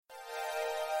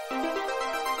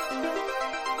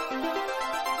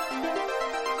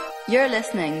You're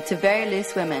listening to Very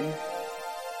Loose Women.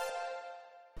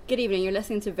 Good evening, you're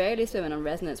listening to Very Loose Women on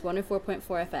Resonance 104.4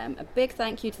 FM. A big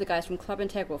thank you to the guys from Club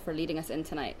Integral for leading us in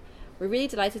tonight. We're really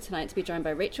delighted tonight to be joined by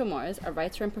Rachel Moores, a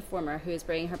writer and performer who is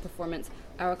bringing her performance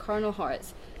Our Carnal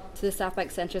Hearts to the South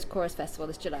Bank Centre's Chorus Festival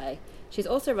this July. She's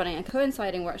also running a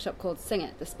coinciding workshop called Sing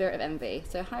It, The Spirit of Envy.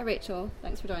 So hi Rachel,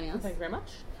 thanks for joining us. Thank you very much.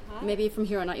 Hi. Maybe from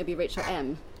here on out you'll be Rachel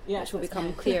M, which will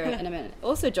become clearer in a minute.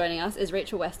 Also joining us is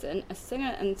Rachel Weston, a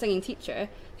singer and singing teacher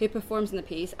who performs in the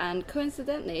piece, and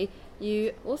coincidentally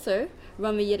you also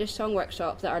run the Yiddish song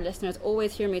workshop that our listeners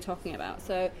always hear me talking about.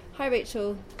 So hi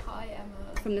Rachel. Hi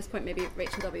Emma. From this point, maybe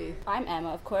Rachel W. I'm Emma,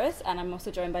 of course, and I'm also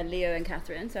joined by Leo and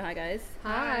Catherine. So hi, guys.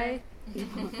 Hi.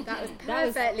 that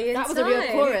That was a real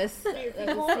chorus. For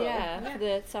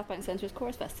the South Bank Centre's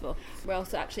Chorus Festival. We're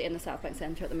also actually in the South Bank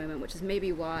Centre at the moment, which is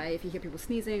maybe why if you hear people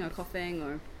sneezing or coughing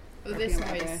or... this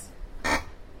noise.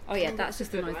 Oh yeah, that's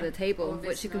just the noise of the table,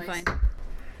 which you can find...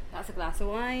 That's a glass of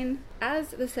wine. As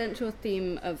the central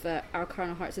theme of Our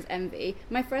Carnal Hearts is envy,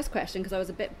 my first question, because I was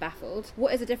a bit baffled,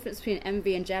 what is the difference between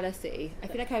envy and jealousy? I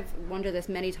feel like I've wondered this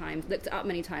many times, looked it up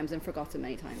many times and forgotten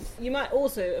many times. You might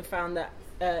also have found that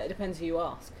it depends who you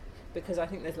ask, because I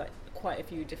think there's like quite a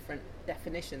few different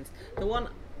definitions. The one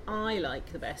I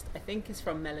like the best, I think, is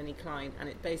from Melanie Klein, and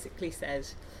it basically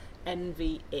says,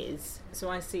 envy is... So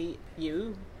I see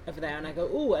you over there and I go,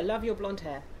 oh, I love your blonde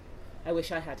hair. I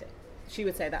wish I had it. She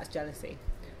would say that's jealousy.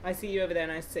 I see you over there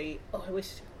and I see, oh, I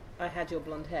wish I had your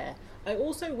blonde hair. I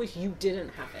also wish you didn't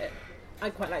have it.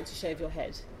 I'd quite like to shave your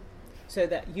head so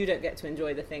that you don't get to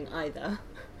enjoy the thing either.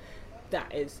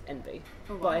 That is envy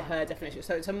by her definition.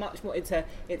 So it's a much more, it's a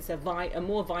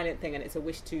more violent thing, and it's a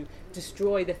wish to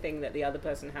destroy the thing that the other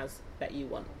person has that you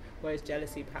want. Whereas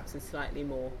jealousy perhaps is slightly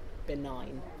more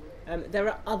benign. There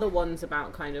are other ones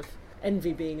about kind of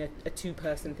envy being a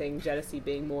two-person thing, jealousy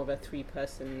being more of a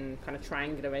three-person kind of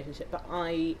triangular relationship. But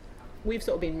we've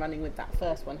sort of been running with that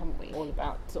first one, haven't we? All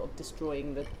about sort of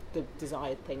destroying the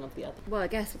desired thing of the other. Well, I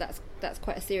guess that's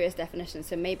quite a serious definition,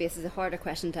 so maybe this is a harder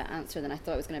question to answer than I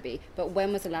thought it was going to be. But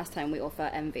when was the last time we all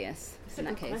felt envious in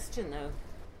that case? Good question, though.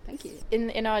 Thank you.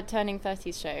 In our Turning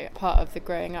 30s show, part of the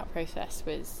growing up process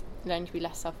was learning to be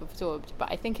less self-absorbed,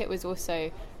 but I think it was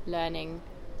also learning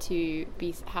to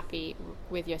be happy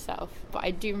with yourself. But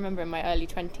I do remember in my early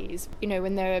 20s,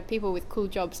 when there are people with cool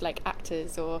jobs like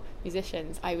actors or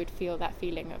musicians, I would feel that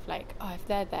feeling of like, oh, if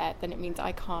they're there, then it means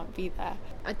I can't be there.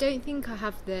 I don't think I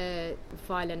have the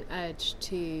violent urge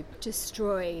to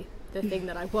destroy the thing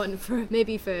that I want for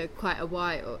quite a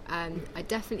while, and I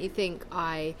definitely think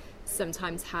I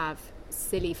sometimes have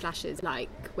silly flashes, like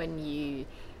when you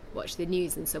watch the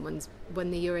news and someone's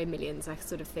won the Euro Millions, I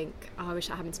sort of think, oh, I wish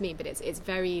that happened to me, but it's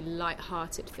very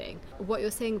light-hearted thing. What you're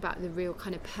saying about the real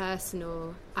kind of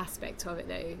personal aspect of it,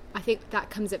 though, I think that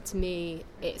comes up to me,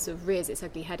 it sort of rears its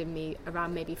ugly head in me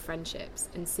around maybe friendships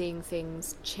and seeing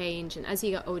things change, and as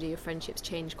you get older your friendships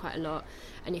change quite a lot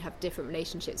and you have different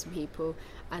relationships with people,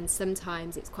 and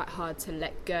sometimes it's quite hard to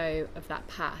let go of that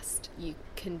past. You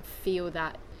can feel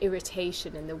that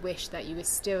irritation and the wish that you were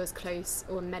still as close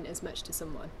or meant as much to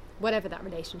someone, whatever that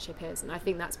relationship is, and I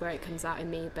think that's where it comes out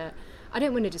in me. But I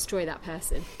don't want to destroy that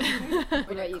person.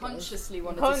 I consciously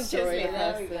want to destroy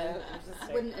that person.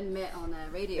 I wouldn't admit on a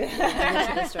radio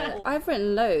to destroy it. I've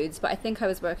written loads, but I think I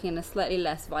was working in a slightly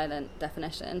less violent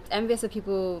definition. Envious of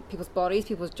people's bodies,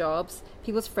 people's jobs,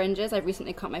 people's fringes. I've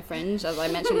recently cut my fringe, as I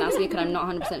mentioned last week, and I'm not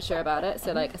 100% sure about it,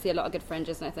 so like I see a lot of good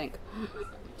fringes and I think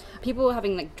people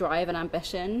having like drive and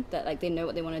ambition, that like they know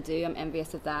what they want to do. I'm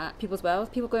envious of that. People's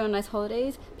wealth, people going on nice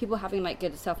holidays, people having like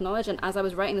good self-knowledge. And as I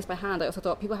was writing this by hand, I also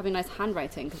thought people having nice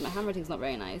handwriting, because my handwriting's not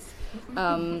very nice.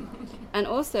 And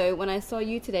also when I saw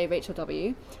you today, Rachel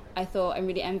W., I thought I'm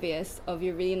really envious of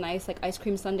your really nice like ice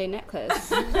cream sundae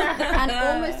necklace. And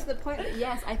almost to the point that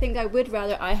yes, I think I would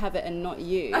rather I have it and not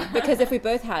you, because if we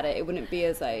both had it, it wouldn't be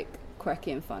as like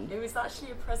quirky and fun. It was actually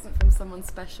a present from someone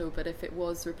special, but if it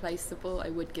was replaceable,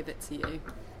 I would give it to you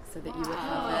so that you would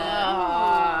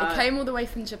have it. It came all the way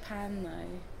from Japan,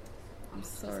 though. I'm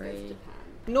sorry.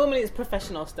 Normally it's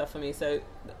professional stuff for me, so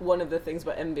one of the things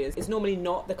about envy is it's normally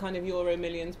not the kind of Euro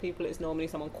Millions people, it's normally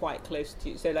someone quite close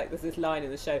to you. So like there's this line in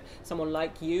the show, someone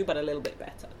like you but a little bit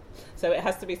better. So it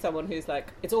has to be someone who's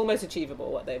like, it's almost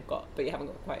achievable what they've got, but you haven't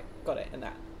quite got it, and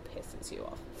that pisses you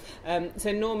off.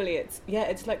 So normally it's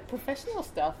like professional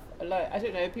stuff, like I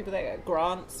don't know, people that get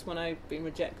grants when I've been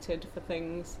rejected for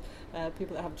things,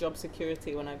 people that have job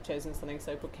security when I've chosen something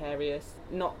so precarious,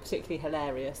 not particularly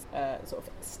hilarious, sort of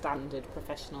standard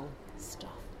professional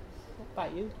stuff. What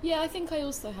about you? Yeah, I think I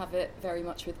also have it very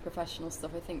much with professional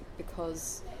stuff. I think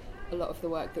because a lot of the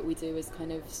work that we do is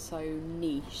kind of so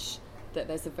niche that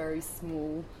there's a very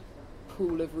small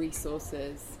pool of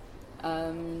resources.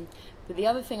 But the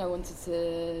other thing I wanted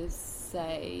to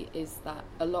say is that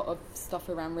a lot of stuff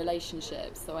around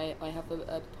relationships, so I have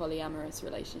a polyamorous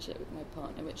relationship with my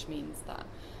partner, which means that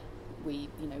we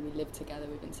live together,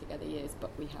 we've been together years,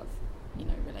 but we have,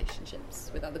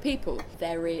 relationships with other people.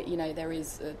 There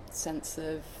is a sense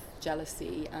of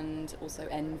jealousy and also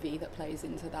envy that plays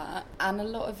into that. And a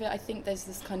lot of it, I think there's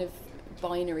this kind of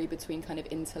binary between kind of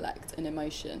intellect and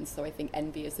emotion. So I think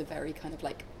envy is a very kind of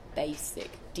like basic,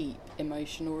 deep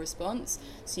emotional response.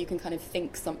 So you can kind of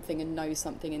think something and know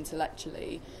something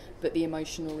intellectually, but the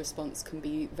emotional response can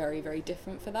be very, very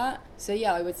different for that. So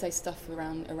yeah, I would say stuff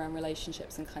around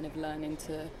relationships and kind of learning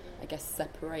to, I guess,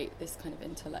 separate this kind of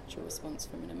intellectual response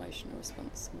from an emotional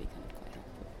response can be kind of quite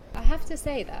helpful. I have to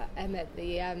say that, Emma,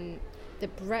 the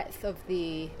breadth of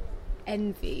the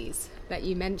envies that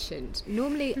you mentioned.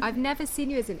 Normally, I've never seen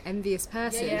you as an envious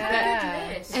person,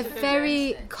 but a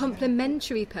very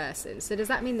complimentary person. So does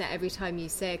that mean that every time you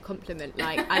say a compliment,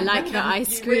 like, I like your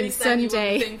ice cream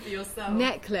sundae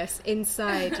necklace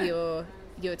inside your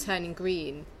turning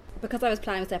green? Because I was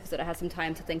planning this episode, I had some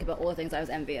time to think about all the things I was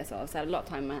envious of, so I had a lot of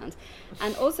time in my hands.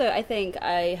 And also, I think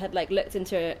I had looked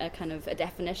into a kind of a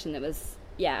definition that was,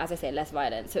 as I say, less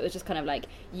violent. So it was just kind of like,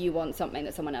 you want something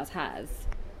that someone else has,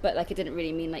 but it didn't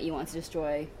really mean you wanted to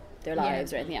destroy their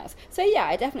lives or anything else. So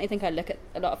I definitely think I look at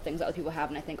a lot of things that other people have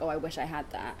and I think, I wish I had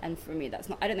that. And for me, I don't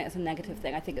think that's a negative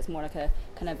thing. I think it's more like a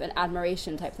kind of an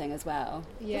admiration type thing as well.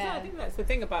 I think that's the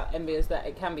thing about envy, is that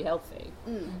it can be healthy.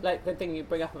 Like the thing you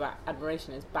bring up about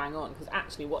admiration is bang on, because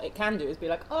actually what it can do is be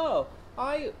like,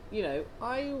 I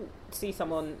see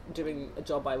someone doing a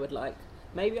job I would like.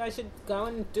 Maybe I should go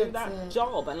and do that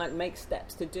job and make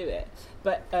steps to do it.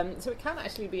 But so it can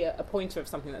actually be a pointer of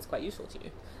something that's quite useful to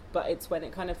you. But it's when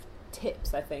it kind of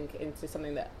tips, I think, into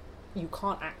something that you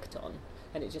can't act on,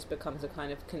 and it just becomes a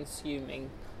kind of consuming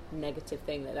negative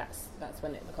thing. That's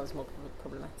when it becomes more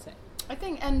problematic. I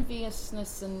think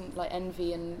enviousness and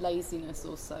envy and laziness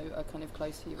also are kind of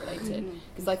closely related,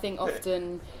 because I think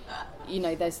often,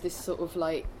 there's this sort of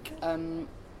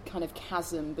kind of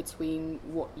chasm between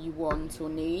what you want or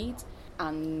need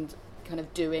and kind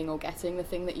of doing or getting the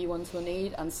thing that you want or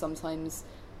need, and sometimes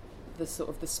the sort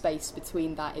of the space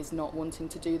between that is not wanting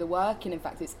to do the work, and in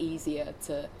fact it's easier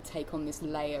to take on this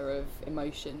layer of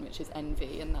emotion, which is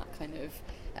envy, and that kind of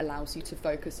allows you to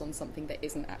focus on something that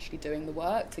isn't actually doing the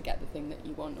work to get the thing that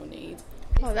you want or need.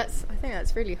 I think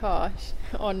that's really harsh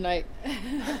on it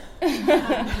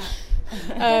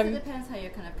depends how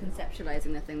you're kind of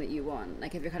conceptualizing the thing that you want.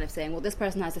 If you're kind of saying, well, this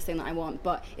person has this thing that I want,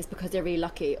 but it's because they're really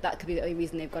lucky, that could be the only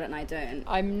reason they've got it and I don't.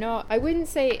 I wouldn't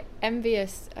say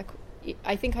envious.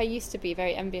 I think I used to be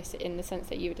very envious in the sense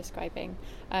that you were describing,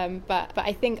 but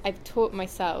I think I've taught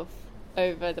myself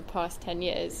over the past 10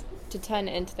 years to turn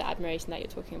it into the admiration that you're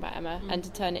talking about, Emma, and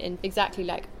to turn it in exactly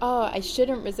I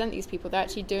shouldn't resent these people, they're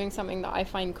actually doing something that I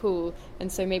find cool,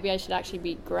 and so maybe I should actually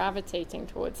be gravitating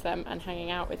towards them and hanging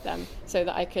out with them so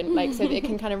that I can so that it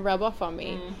can kind of rub off on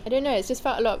me. I don't know, it's just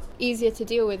felt a lot easier to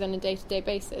deal with on a day-to-day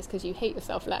basis because you hate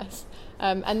yourself less,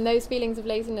 and those feelings of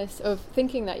laziness, of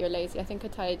thinking that you're lazy, I think are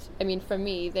tied, for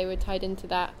me they were tied into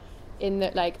that, in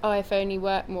that if I only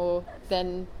work more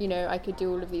then I could do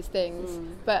all of these things,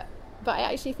 but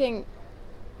I actually think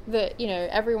that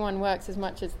everyone works as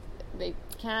much as they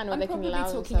can, or they can allow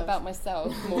themselves. I'm probably talking about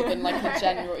myself more than a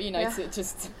general, to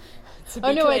just to be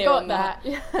I clear got on that.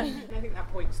 I think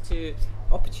that points to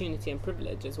opportunity and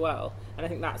privilege as well, and I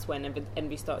think that's when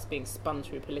envy starts being spun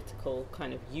through political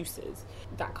kind of uses.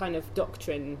 That kind of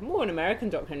doctrine, more an American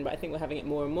doctrine, but I think we're having it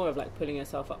more and more of pulling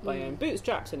yourself up by your own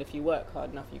bootstraps, and if you work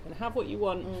hard enough you can have what you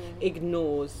want,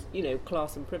 ignores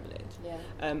class and privilege,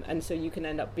 and so you can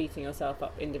end up beating yourself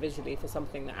up individually for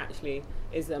something that actually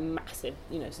is a massive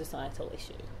societal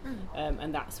issue,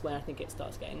 and that's where I think it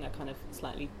starts getting a kind of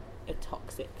slightly a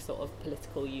toxic sort of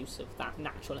political use of that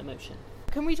natural emotion.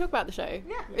 Can we talk about the show?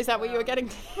 Yeah. Is that what you were getting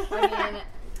to?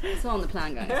 It's all on the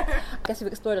plan, guys. I guess we've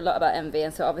explored a lot about envy,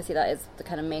 and so obviously that is the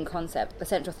kind of main concept, the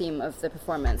central theme of the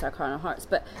performance, Our Carnal Hearts.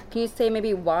 But can you say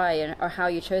maybe why or how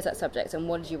you chose that subject, and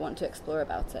what did you want to explore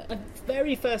about it? I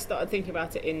very first started thinking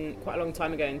about it in quite a long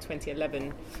time ago, in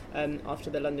 2011, after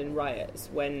the London riots,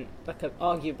 when an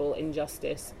arguable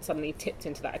injustice suddenly tipped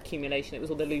into that accumulation. It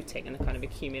was all the looting and the kind of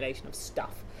accumulation of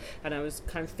stuff, and I was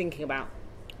kind of thinking about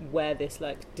where this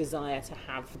like desire to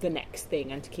have the next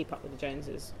thing and to keep up with the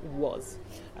Joneses was.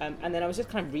 And then I was just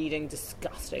kind of reading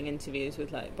disgusting interviews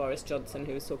with like Boris Johnson,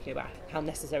 who was talking about how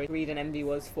necessary greed and envy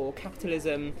was for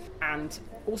capitalism, and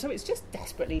also it's just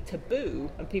desperately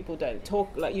taboo, and people don't talk,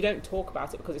 like you don't talk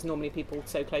about it because it's normally people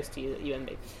so close to you that you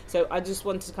envy. So I just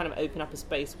wanted to kind of open up a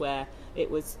space where it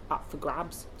was up for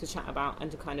grabs to chat about and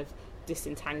to kind of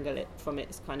disentangle it from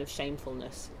its kind of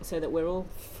shamefulness, so that we're all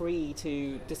free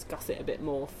to discuss it a bit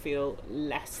more, feel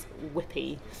less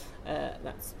whippy.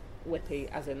 That's whippy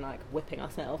as in like whipping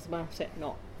ourselves about it,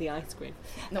 not the ice cream.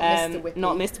 Not Mr. Whippy.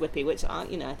 Not Mr. Whippy, which I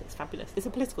think it's fabulous. It's a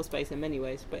political space in many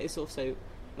ways, but it's also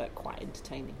like quite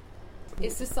entertaining.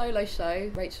 It's a solo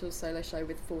show, Rachel's solo show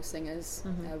with 4 singers,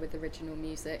 with original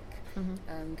music,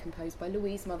 composed by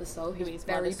Louise Mothersole, who's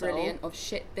very brilliant, of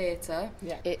Shit Theatre.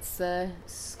 Yeah. It's a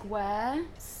square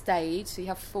stage, so you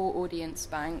have 4 audience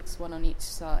banks, one on each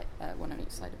side of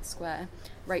the square.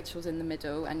 Rachel's in the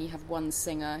middle, and you have 1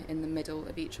 singer in the middle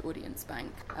of each audience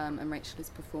bank, and Rachel is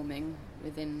performing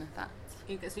within that.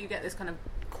 So you get this kind of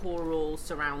choral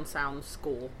surround sound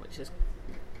score, which is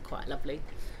quite lovely.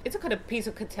 It's a kind of piece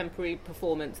of contemporary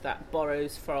performance that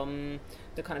borrows from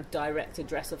the kind of direct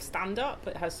address of stand-up.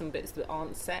 It has some bits that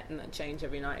aren't set and that change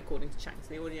every night according to checks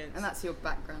in the audience. And that's your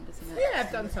background, isn't it? Yeah,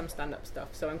 I've done some stand-up stuff,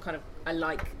 so I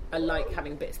like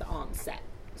having bits that aren't set,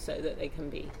 so that they can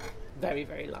be very,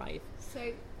 very live. So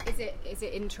is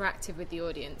it interactive with the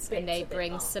audience, and they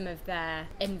bring some of their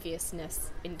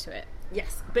enviousness into it?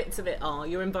 Yes, bits of it are.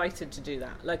 You're invited to do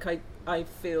that. Like I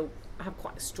feel I have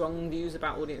quite strong views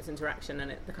about audience interaction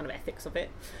and the kind of ethics of it.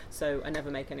 So I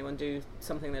never make anyone do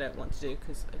something they don't want to do,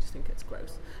 because I just think it's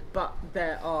gross. But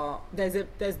there's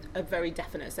a very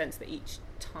definite sense that each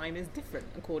time is different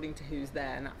according to who's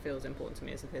there, and that feels important to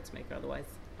me as a theatre maker. Otherwise,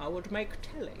 I would make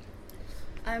telly.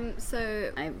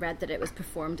 So I read that it was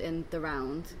performed in the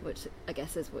round, which I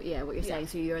guess is what you're saying.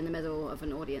 So you're in the middle of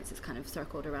an audience, it's kind of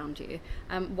circled around you.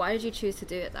 Why did you choose to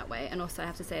do it that way? And also I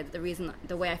have to say that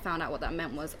the way I found out what that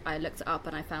meant was I looked it up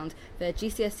and I found the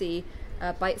GCSE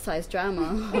bite-sized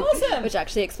drama, awesome. which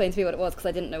actually explained to me what it was, because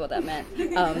I didn't know what that meant.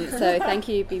 So thank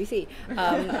you, BBC.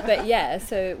 But yeah,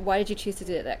 so why did you choose to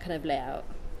do it that kind of layout?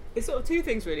 It's sort of 2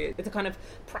 things really. It's a kind of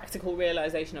practical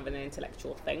realisation of an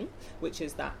intellectual thing, which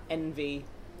is that envy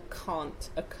can't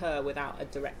occur without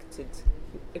it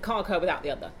can't occur without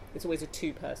the other. It's always a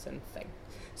 2-person thing.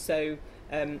 So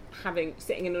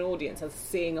sitting in an audience and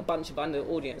seeing a bunch of other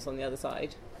audience on the other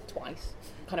side twice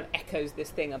kind of echoes this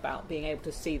thing about being able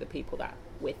to see the people that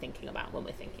we're thinking about when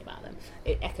we're thinking about them.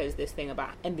 It echoes this thing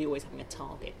about envy always having a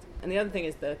target. And the other thing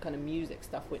is the kind of music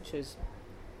stuff, which is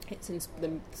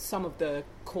some of the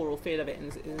choral feel of it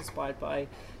is inspired by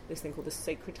this thing called the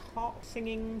Sacred Heart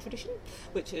singing tradition,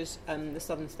 which is the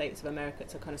southern states of America.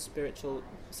 It's a kind of spiritual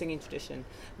singing tradition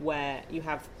where you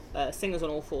have singers on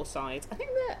all 4 sides. I think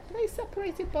they're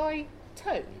separated by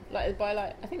tone,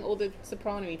 I think all the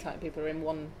soprano-y type people are in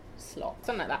one slot,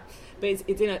 something like that. But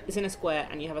it's in a square,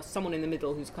 and you have someone in the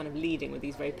middle who's kind of leading with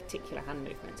these very particular hand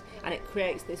movements, and it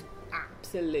creates this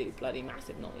absolute bloody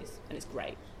massive noise, and it's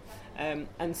great.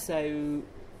 And so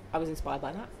I was inspired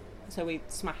by that. So we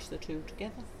smashed the 2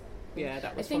 together. Yeah,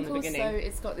 that was from the beginning. I think also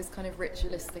it's got this kind of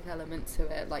ritualistic element to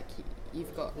it. Like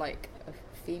you've got like a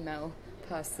female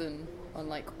person on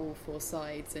like all 4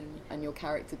 sides, and your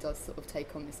character does sort of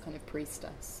take on this kind of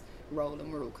priestess role,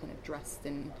 and we're all kind of dressed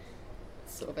in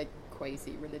sort of a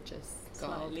quasi-religious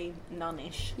garb. Slightly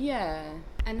nunnish. Yeah.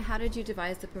 And how did you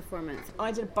devise the performance?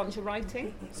 I did a bunch of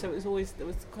writing, so there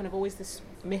was kind of always this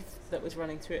myth that was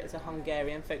running through it as a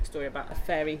Hungarian folk story about a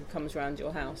fairy who comes around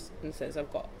your house and says,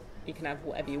 you can have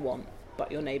whatever you want,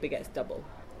 but your neighbour gets double.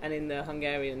 And in the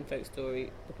Hungarian folk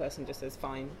story, the person just says,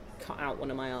 fine, cut out one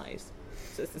of my eyes.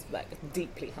 So it's just like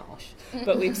deeply harsh,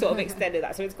 but we've sort of extended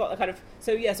that. So it's got a kind of,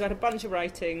 so I had a bunch of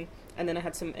writing, and then I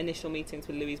had some initial meetings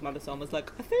with Louise Mothersole. Was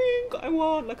like, I think I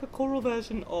want like a choral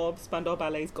version of Spandau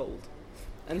Ballet's Gold.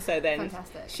 And so then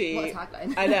fantastic. What a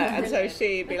tagline. I know, and so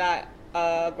she'd be like,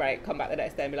 great, come back the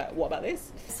next day and be like, what about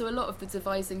this? So a lot of the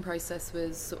devising process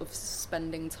was sort of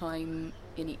spending time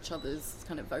in each other's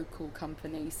kind of vocal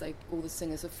company. So all the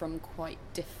singers are from quite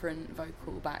different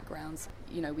vocal backgrounds.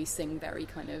 We sing very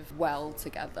kind of well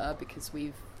together because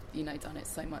we've done it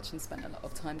so much and spent a lot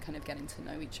of time kind of getting to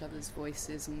know each other's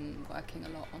voices and working a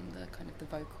lot on the kind of the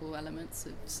vocal elements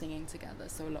of singing together.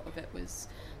 So a lot of it was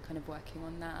kind of working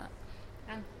on that.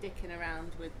 And dicking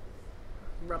around with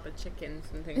rubber chickens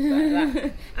and things like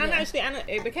that. And actually,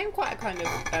 it became quite a kind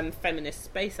of feminist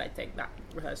space, I think, that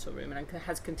rehearsal room, and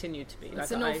has continued to be.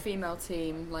 It's an all-female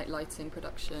team, like lighting,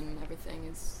 production, everything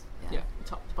is Yeah,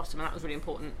 top to bottom, and that was really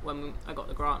important when I got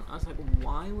the grant. I was like,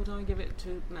 why would I give it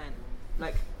to men?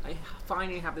 Like, I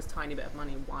finally have this tiny bit of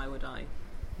money, why would I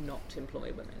not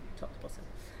employ women, top to bottom?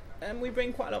 And we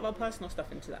bring quite a lot of our personal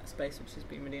stuff into that space, which has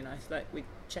been really nice. Like, we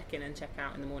check in and check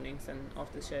out in the mornings and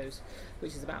after the shows,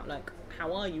 which is about, like,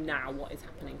 how are you now? What is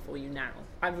happening for you now?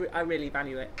 I really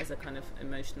value it as a kind of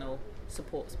emotional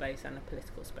support space and a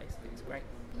political space. I think it's great.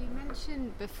 You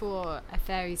mentioned before A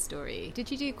Fairy Story.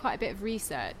 Did you do quite a bit of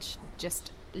research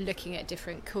just looking at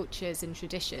different cultures and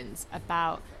traditions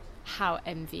about how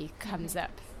envy comes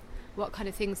up? What kind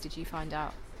of things did you find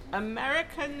out?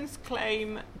 Americans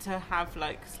claim to have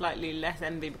like slightly less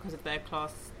envy because of their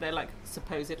like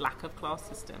supposed lack of class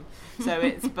system. So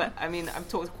it's, but I mean, I've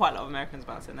talked to quite a lot of Americans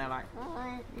about it, and they're like,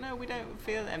 oh, no, we don't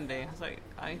feel envy. I was like,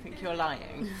 I think you're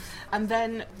lying. And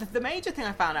then the major thing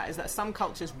I found out is that some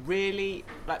cultures really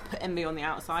like put envy on the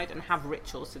outside and have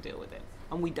rituals to deal with it,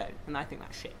 and we don't. And I think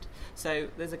that's shit. So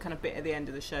there's a kind of bit at the end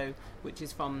of the show which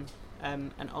is from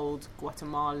an old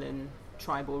Guatemalan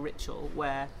tribal ritual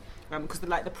where. Because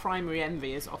the primary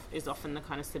envy is often the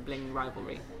kind of sibling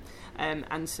rivalry,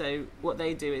 and so what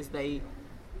they do is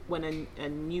when a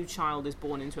new child is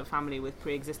born into a family with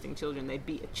pre-existing children, they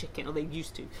beat a chicken, or they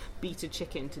used to beat a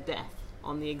chicken to death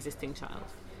on the existing child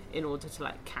in order to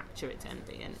like capture its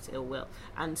envy and its ill will.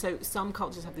 And so some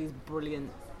cultures have these brilliant,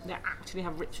 they actually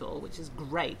have ritual, which is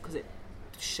great because it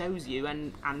shows you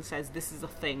and says this is a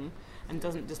thing, and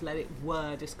doesn't just let it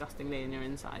whir disgustingly in your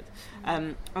inside.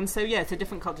 And so so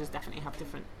different cultures definitely have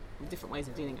different ways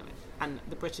of dealing with it, and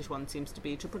the British one seems to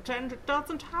be to pretend it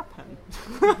doesn't happen.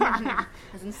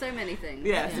 As in so many things.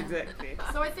 Yes, exactly.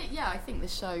 So I think the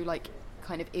show like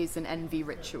kind of is an envy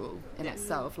ritual in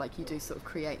itself. Like, you do sort of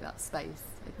create that space.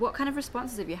 What kind of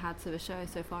responses have you had to the show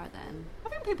so far then? I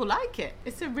think people like it.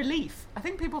 It's a relief. I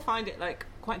think people find it like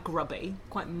quite grubby,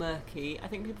 quite murky. I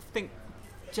think people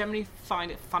generally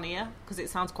find it funnier because it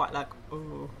sounds quite like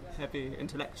heavy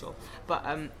intellectual, but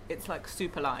it's like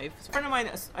super live. A friend of mine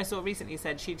that I saw recently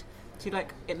said she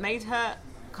like it made her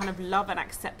kind of love and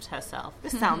accept herself.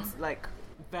 This sounds like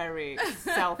very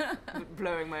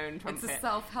blowing my own trumpet. It's a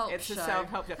self-help show. It's a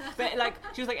self-help show. But like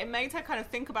she was like, it made her kind of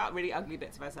think about really ugly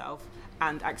bits of herself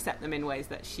and accept them in ways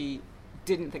that she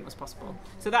didn't think was possible.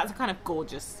 So that's a kind of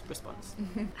gorgeous response.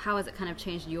 How has it kind of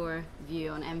changed your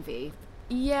view on envy?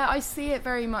 Yeah, I see it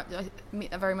very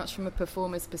much from a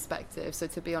performer's perspective. So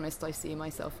to be honest, I see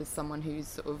myself as someone who's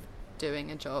sort of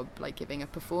doing a job, like giving a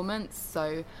performance.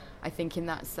 So I think in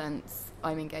that sense,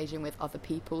 I'm engaging with other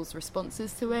people's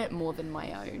responses to it more than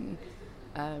my own.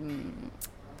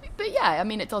 But yeah, I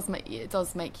mean, it does make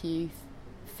you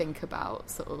think about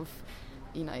sort of,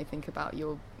 think about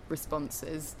your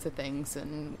responses to things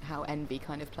and how envy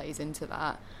kind of plays into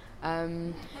that.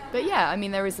 But yeah, I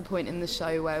mean, there is a point in the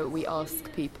show where we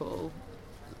ask people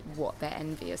what they're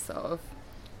envious of.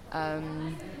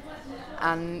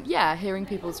 And yeah, hearing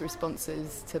people's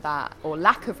responses to that, or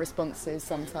lack of responses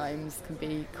sometimes, can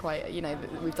be quite,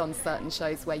 we've done certain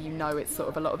shows where it's sort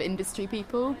of a lot of industry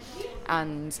people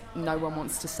and no one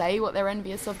wants to say what they're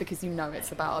envious of because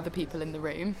it's about other people in the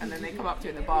room. And then they come up to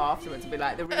you in the bar afterwards and be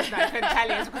like, the reason I couldn't tell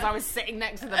you is because I was sitting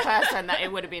next to the person that it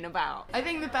would have been about. I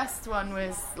think the best one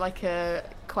was like a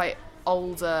quite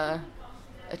older,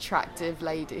 attractive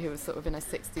lady who was sort of in her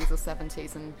 60s or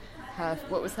 70s, and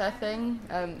what was her thing?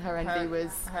 Her envy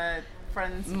was her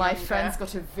friends. My friend's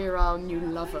got a virile new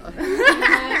lover,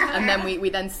 and then we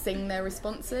then sing their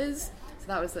responses. So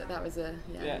that was a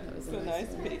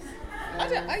nice piece.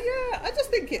 I just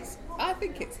think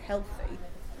it's healthy.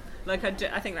 Like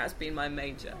I think that's been my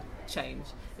major change,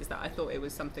 is that I thought it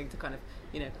was something to kind of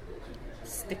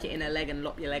stick it in a leg and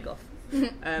lop your leg off.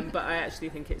 But I actually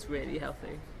think it's really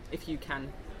healthy if you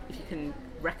can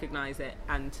recognise it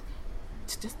and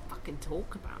to just fucking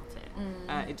talk about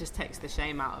it. It just takes the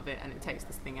shame out of it, and it takes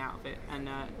this thing out of it. And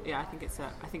I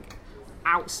think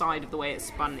outside of the way it's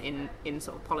spun in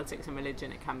sort of politics and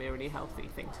religion, it can be a really healthy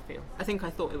thing to feel. I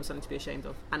thought it was something to be ashamed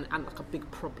of and like a big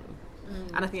problem.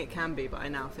 And I think it can be, but I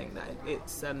now think that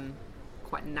it's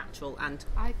quite natural. And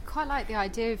I quite like the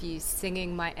idea of you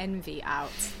singing my envy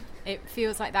out. It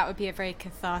feels like that would be a very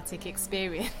cathartic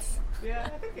experience. Yeah,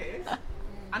 I think it is.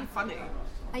 And funny.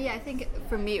 Yeah, I think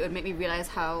for me it would make me realise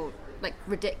how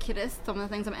ridiculous some of the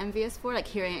things I'm envious for, like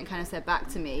hearing it kind of said back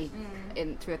to me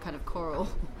through a kind of choral.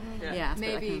 Yeah,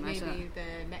 maybe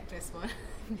the necklace one.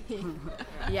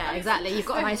 Yeah, exactly. You've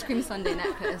got an ice cream sundae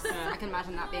necklace. I can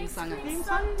imagine that being sung.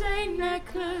 Sundae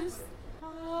necklace.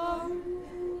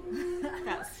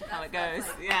 That's how it goes.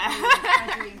 Yeah.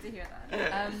 I'm dreaming to hear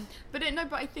that. But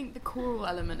I think the choral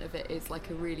element of it is like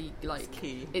a really like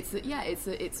key. It's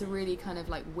a really kind of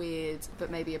like weird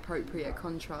but maybe appropriate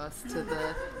contrast to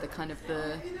the kind of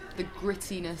the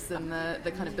grittiness and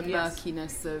the kind of the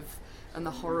murkiness of and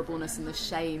the horribleness and the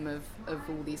shame of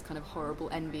all these kind of horrible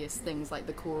envious things. Like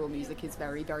the choral music is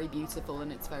very, very beautiful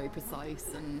and it's very precise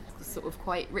and sort of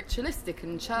quite ritualistic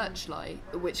and church-like,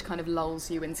 which kind of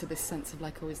lulls you into this sense of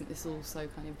like, oh, isn't this all so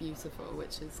kind of beautiful,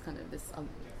 which is kind of this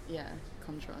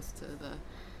contrast to the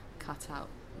cut out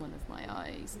one of my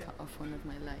eyes, cut off one of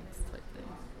my legs type thing.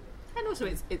 And also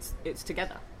it's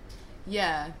together.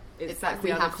 Yeah, It's like like we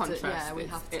the other have contrast. to. Yeah, we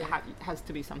have to. It has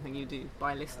to be something you do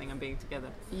by listening and being together.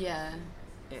 Yeah,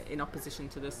 In opposition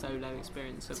to the solo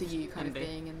experience of to you kind envy. of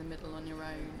being in the middle on your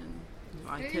own.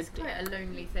 And It is quite a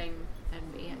lonely thing,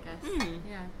 envy, I guess.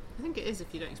 Yeah. I think it is if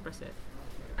you don't express it.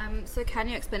 So can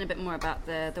you explain a bit more about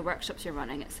the workshops you're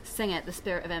running? It's Sing It, the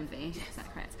Spirit of Envy. Is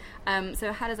that correct?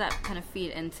 So how does that kind of feed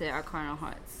into Our Carnal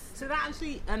Hearts? So that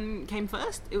actually came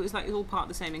first. It was like all part of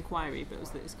the same inquiry, but it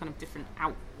was this kind of different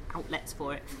outlets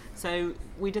for it. So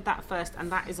we did that first,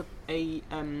 and that is a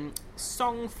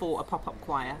song for a pop-up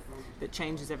choir that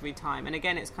changes every time. And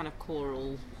again, it's kind of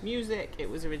choral music. It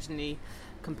was originally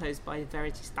composed by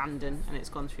Verity Standen, and it's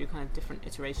gone through kind of different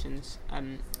iterations. A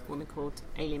woman called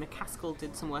Aileen McCaskill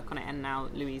did some work on it, and now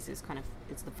Louise is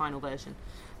it's the final version.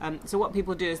 So what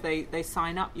people do is they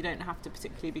sign up. You don't have to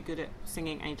particularly be good at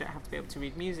singing, and you don't have to be able to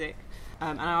read music.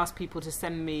 And I asked people to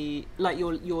send me, like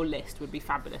your list would be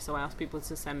fabulous. So I asked people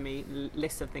to send me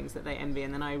lists of things that they envy,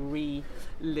 and then I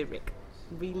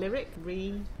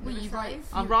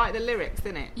I'll write the lyrics,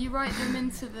 innit? you write them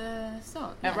into the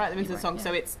song. I write them into the song, yeah.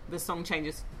 so the song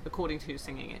changes according to who's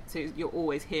singing it. So you're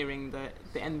always hearing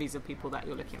the envies of people that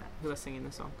you're looking at who are singing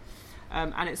the song.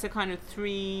 And it's a kind of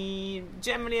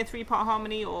generally a 3-part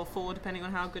harmony, or 4 depending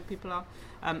on how good people are.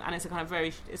 And it's a kind of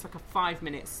it's like a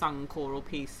 5-minute sung choral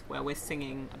piece where we're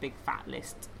singing a big fat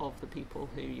list of the people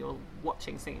who you're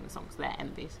watching singing the songs, their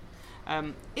envies.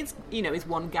 It's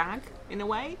one gag in a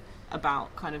way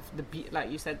about kind of like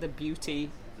you said, the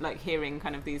beauty, like hearing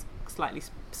kind of these slightly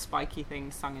spiky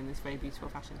things sung in this very beautiful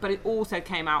fashion. But it also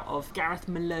came out of Gareth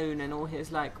Malone and all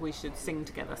his like we should sing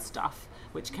together stuff,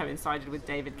 which coincided with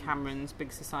David Cameron's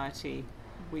Big Society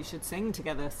we should sing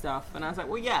together stuff. And I was like,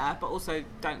 well, yeah, but also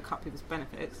don't cut people's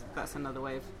benefits. That's another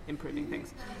way of improving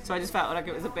things. So I just felt like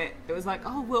it was like,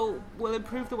 oh, we'll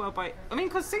improve the world by, I mean,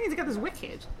 because singing together is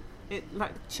wicked. It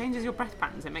like changes your breath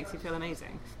patterns. It makes you feel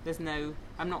amazing.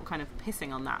 I'm not kind of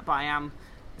pissing on that, but I am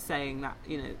saying that,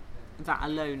 that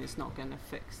alone is not going to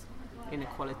fix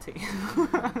inequality.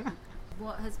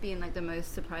 What has been like the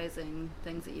most surprising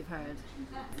things that you've heard?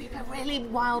 People are really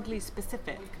wildly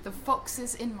specific. The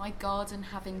foxes in my garden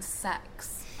having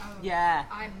sex. Yeah.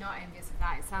 I'm not envious of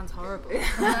that. It sounds horrible.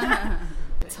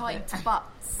 Tight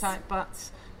butts. Tight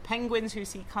butts. Penguins who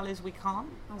see colours we can't.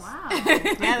 Oh wow!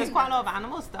 Yeah, there's quite a lot of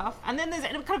animal stuff, and then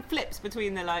it kind of flips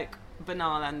between the like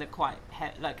banal and the quite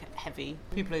heavy.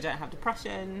 People who don't have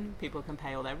depression, people who can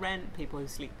pay all their rent, people who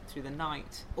sleep through the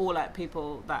night, or like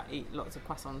people that eat lots of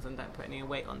croissants and don't put any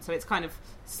weight on. So it's kind of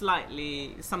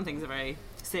slightly, some things are very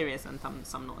serious and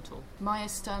some not at all. Maya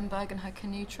Sternberg and her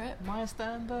canoe trip. Maya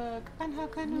Sternberg and her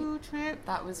canoe trip.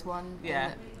 That was one.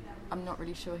 Yeah. I'm not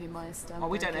really sure who Maya Sternberg is. Oh,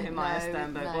 we don't know who Maya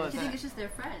Sternberg was. Do you think it's just their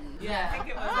friend? Yeah, I think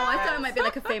it was. Oh, I thought it might be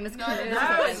like a famous canoe.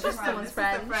 It's just someone's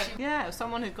friend. Yeah, it was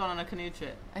someone who'd gone on a canoe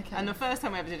trip. Okay. And the first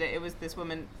time we ever did it, it was this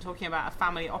woman talking about a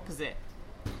family opposite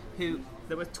who,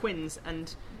 there were twins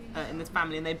and in this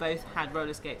family, and they both had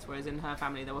roller skates, whereas in her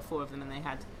family there were 4 of them and they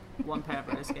had one pair of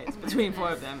roller skates between 4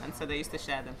 of them, and so they used to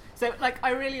share them. So like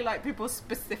I really like people's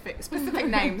specific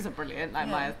names are brilliant, like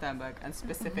Maya Sternberg, and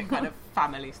specific kind of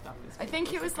family stuff is I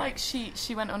think it was like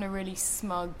she went on a really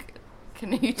smug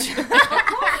canoe trip.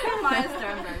 Maya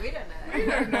Sternberg, we don't know. You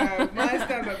don't know. Maya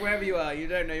Sternberg, wherever you are, you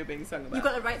don't know you're being sung about. You've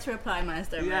got the right to reply, Maya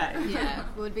Sternberg. Yeah. Yeah,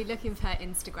 we'll be looking for her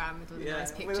Instagram with all the Yeah, nice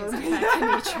with pictures all of the-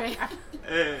 her canoe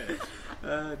trip.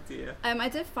 Oh dear. I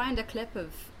did find a clip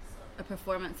of a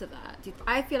performance of that.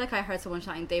 I feel like I heard someone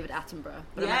shouting David Attenborough,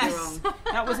 but I might be wrong.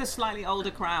 That was a slightly older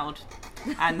crowd,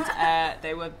 and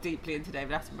they were deeply into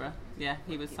David Attenborough. Yeah,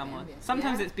 he was someone.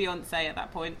 Sometimes it's Beyonce at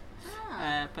that point,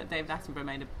 but David Attenborough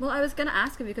made a... Well, I was going to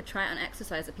ask if you could try out an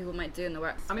exercise that people might do in the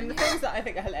work. I mean, the things that I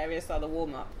think are hilarious are the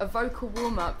warm-up. A vocal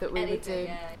warm-up that we would do. Anything,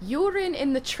 yeah. Urine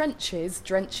in the trenches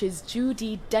drenches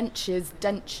Judy Dench's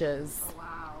dentures. Wow.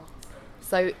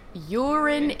 So,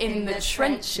 urine in the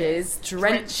trenches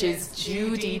drenches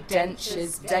Judy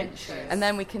Dench's dentures. And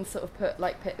then we can sort of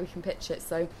we can pitch it.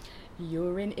 So,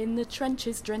 urine in the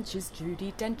trenches drenches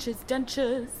Judy Dench's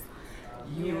dentures.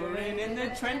 Urine in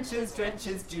the trenches,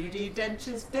 Judy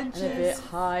Dench's And a bit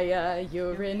higher,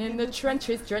 urine in the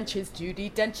trenches, Judy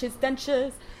Dench's.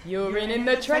 Urine in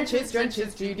the trenches,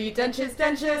 Judy Dench's.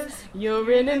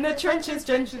 Urine in the trenches,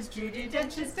 Judy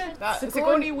Dench's. That's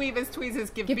Sigourney Weaver's tweezers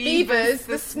give beavers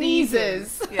the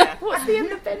sneezes. Yeah. What's the in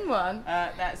the bin one?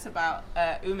 That's about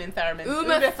Uma Thurman.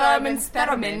 Uma Thurman's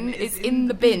theremin is in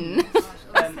the bin.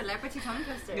 Celebrity tongue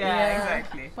twister. Yeah,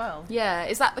 exactly. Well, Yeah,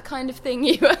 is that the kind of thing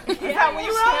you... is that what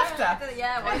you were after?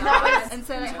 Yeah, why not? And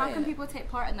so, like, how can people take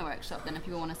part in the workshop then if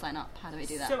people want to sign up? How do we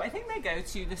do that? So I think they go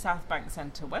to the South Bank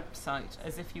Centre website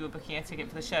as if you were booking a ticket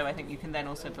for the show. I think you can then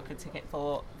also book a ticket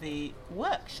for the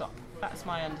workshop. That's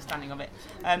my understanding of it.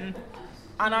 And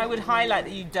I would highlight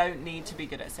that you don't need to be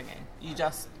good at singing. You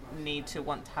just need to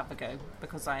want to have a go,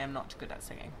 because I am not good at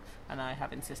singing and I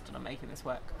have insisted on making this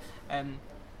work.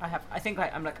 I think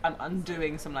I'm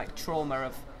undoing some like trauma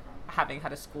of having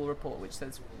had a school report which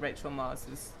says Rachel Mars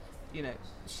is,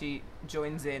 she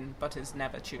joins in but is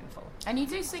never tuneful. And you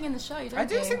do sing in the show, don't you? I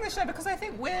do sing the show because I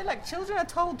think we're like, children are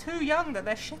told too young that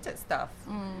they're shit at stuff.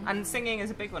 And singing is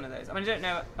a big one of those. I mean, I don't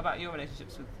know about your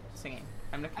relationships with singing.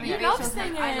 I'm looking You at love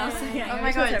singing. I love singing. Oh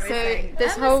my god, so this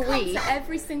Emma's whole come week... to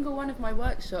every single one of my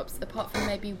workshops, apart from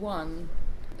maybe one.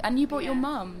 And you brought your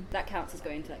mum. That counts as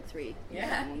going to like 3.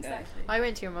 Yeah, in one go. exactly. I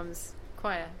went to your mum's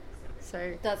choir,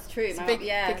 so That's true. it's a My big, mum-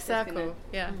 yeah, big so it's been circle.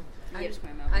 Yeah.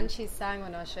 And she sang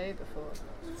on our show before.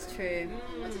 it's true.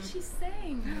 What did she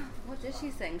sing? What did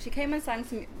she sing? She came and sang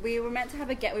some. We were meant to have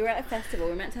we were at a festival.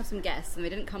 We were meant to have some guests, and they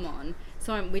didn't come on.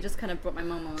 So we just kind of brought my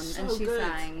mum on, So and she good.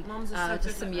 sang Mums are so good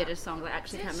just some like Yiddish songs. I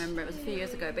actually can't remember. It was a few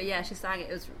years ago, but yeah, she sang it.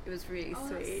 It was really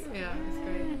sweet. Yeah, it's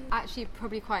great. Actually,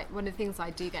 probably quite one of the things I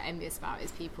do get envious about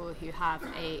is people who have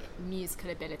a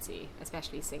musical ability,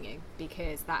 especially singing,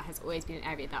 because that has always been an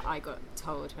area that I got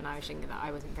told when I was younger that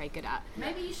I wasn't very good at.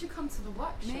 Maybe you should come to the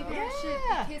workshop. Maybe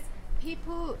I should,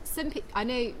 because I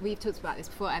know we've talked about this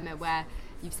before, Emma, where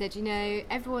you've said,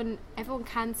 everyone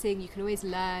can sing, you can always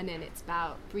learn, and it's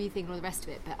about breathing and all the rest of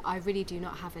it, but I really do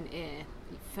not have an ear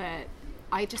for,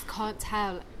 I just can't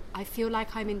tell. I feel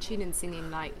like I'm in tune and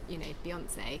singing like,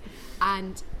 Beyonce,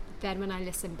 and then when I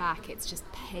listen back, it's just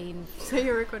painful. So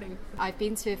you're recording? I've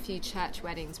been to a few church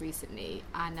weddings recently,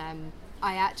 and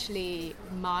I actually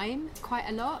mime quite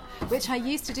a lot, which I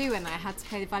used to do when I had to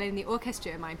play the violin in the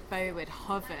orchestra. My bow would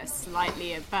hover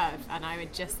slightly above, and I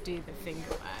would just do the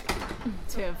finger work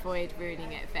to avoid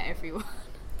ruining it for everyone.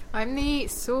 I'm the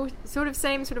sort of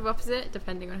same, sort of opposite,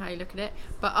 depending on how you look at it.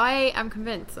 But I am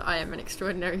convinced that I am an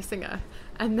extraordinary singer.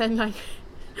 And then, like,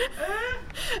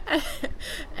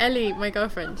 Ellie, my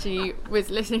girlfriend, she was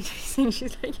listening to me sing.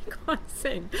 She's like, you can't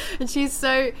sing. And she's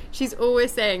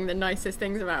always saying the nicest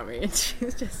things about me. And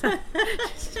she's just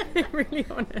being really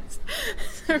honest.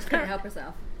 So Couldn't help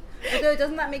herself. Although,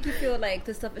 doesn't that make you feel like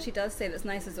the stuff that she does say that's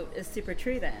nice is super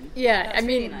true then? yeah, That's I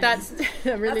mean, really nice. that's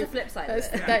really... That's the flip side of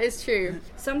it. That is true.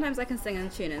 Sometimes I can sing in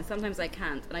tune and sometimes I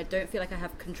can't, and I don't feel like I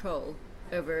have control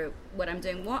over what I'm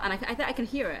doing and I think I can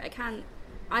hear it.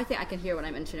 I think I can hear when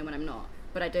I'm in tune and when I'm not,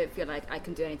 but I don't feel like I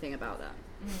can do anything about that.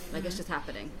 Like, it's just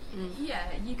happening. Yeah,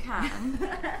 you can.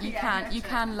 You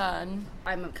can learn.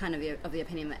 I'm kind of the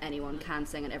opinion that anyone can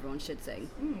sing and everyone should sing.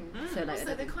 So like,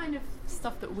 So the kind of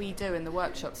stuff that we do in the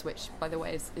workshops, which by the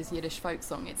way is Yiddish folk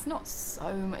song, it's not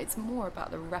it's more about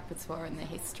the repertoire and the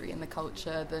history and the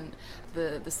culture than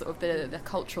the sort of the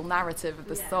cultural narrative of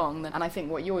the song. And I think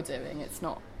what you're doing, it's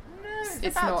not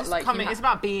about not just like coming. It's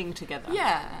about being together.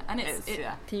 yeah, and it's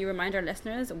Can you remind our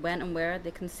listeners when and where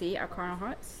they can see Our Carnal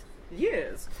Hearts?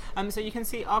 Yes. So you can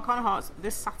see Our Carnal Hearts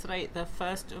this Saturday, the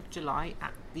 1st of July,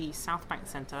 at the South Bank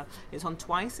Centre. It's on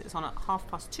twice. It's on at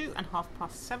 2:30 and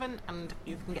 7:30, and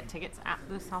you can get tickets at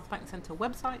the South Bank Centre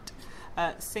website.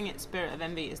 Sing It Spirit of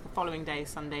Envy is the following day,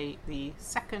 Sunday the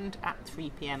 2nd at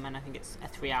 3 p.m, and I think it's a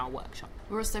 3-hour workshop.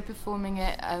 We're also performing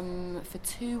it for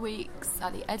 2 weeks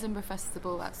at the Edinburgh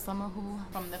Festival at Summer Hall.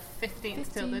 From the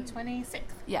 15th till the 26th.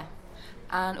 Yeah,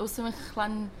 and also in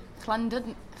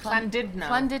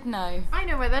Llandudno. I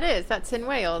know where that is. That's in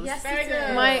Wales. Yes, Very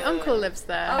good. My uncle lives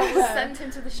there. I was sent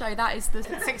into the show. That is the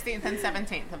 16th and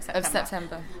 17th of September. of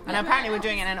September. And apparently we're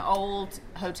doing it in an old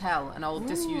hotel, an old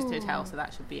disused hotel, so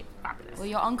that should be fabulous. Well,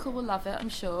 your uncle will love it, I'm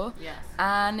sure. Yes.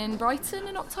 And in Brighton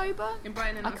in October. In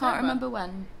Brighton in I October. can't remember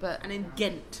when, but And in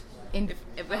Ghent. in.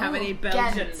 If we have any Ghent.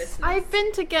 Belgian listeners. I've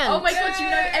been to Ghent. Oh my god, you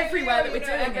know everywhere that we're You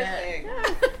know doing it.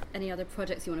 everything. Any other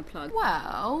projects you want to plug?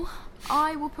 Well,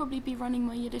 I will probably be running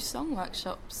my Yiddish song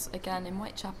workshops again in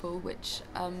Whitechapel, which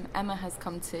Emma has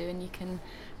come to, and you can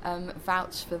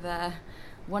vouch for their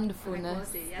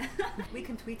wonderfulness. Yeah. We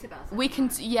can tweet about it. We can,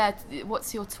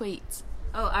 what's your tweet?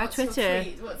 Oh, our What's your Twitter.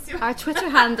 tweet? What's your Our Twitter I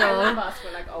love handle. us,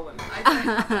 we're like old women.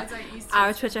 I don't use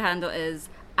Our Twitter. Twitter handle is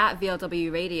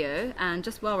 @VLW Radio. And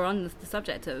just while we're on the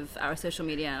subject of our social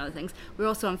media and other things, we're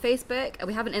also on Facebook.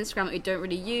 We have an Instagram that we don't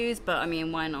really use, but I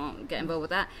mean, why not get involved with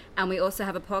that? And we also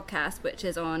have a podcast which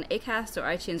is on Acast or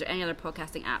iTunes or any other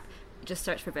podcasting app. Just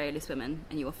search for Very Loose Women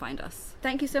and you will find us.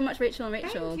 Thank you so much, Rachel and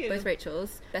Rachel, Thank you. both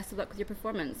Rachels. Best of luck with your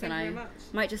performance. Thank and you I very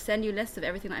much. might just send you lists of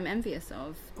everything that I'm envious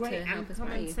of Great, to help and inspire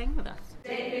come and you. sing with us.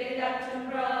 David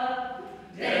Attenborough,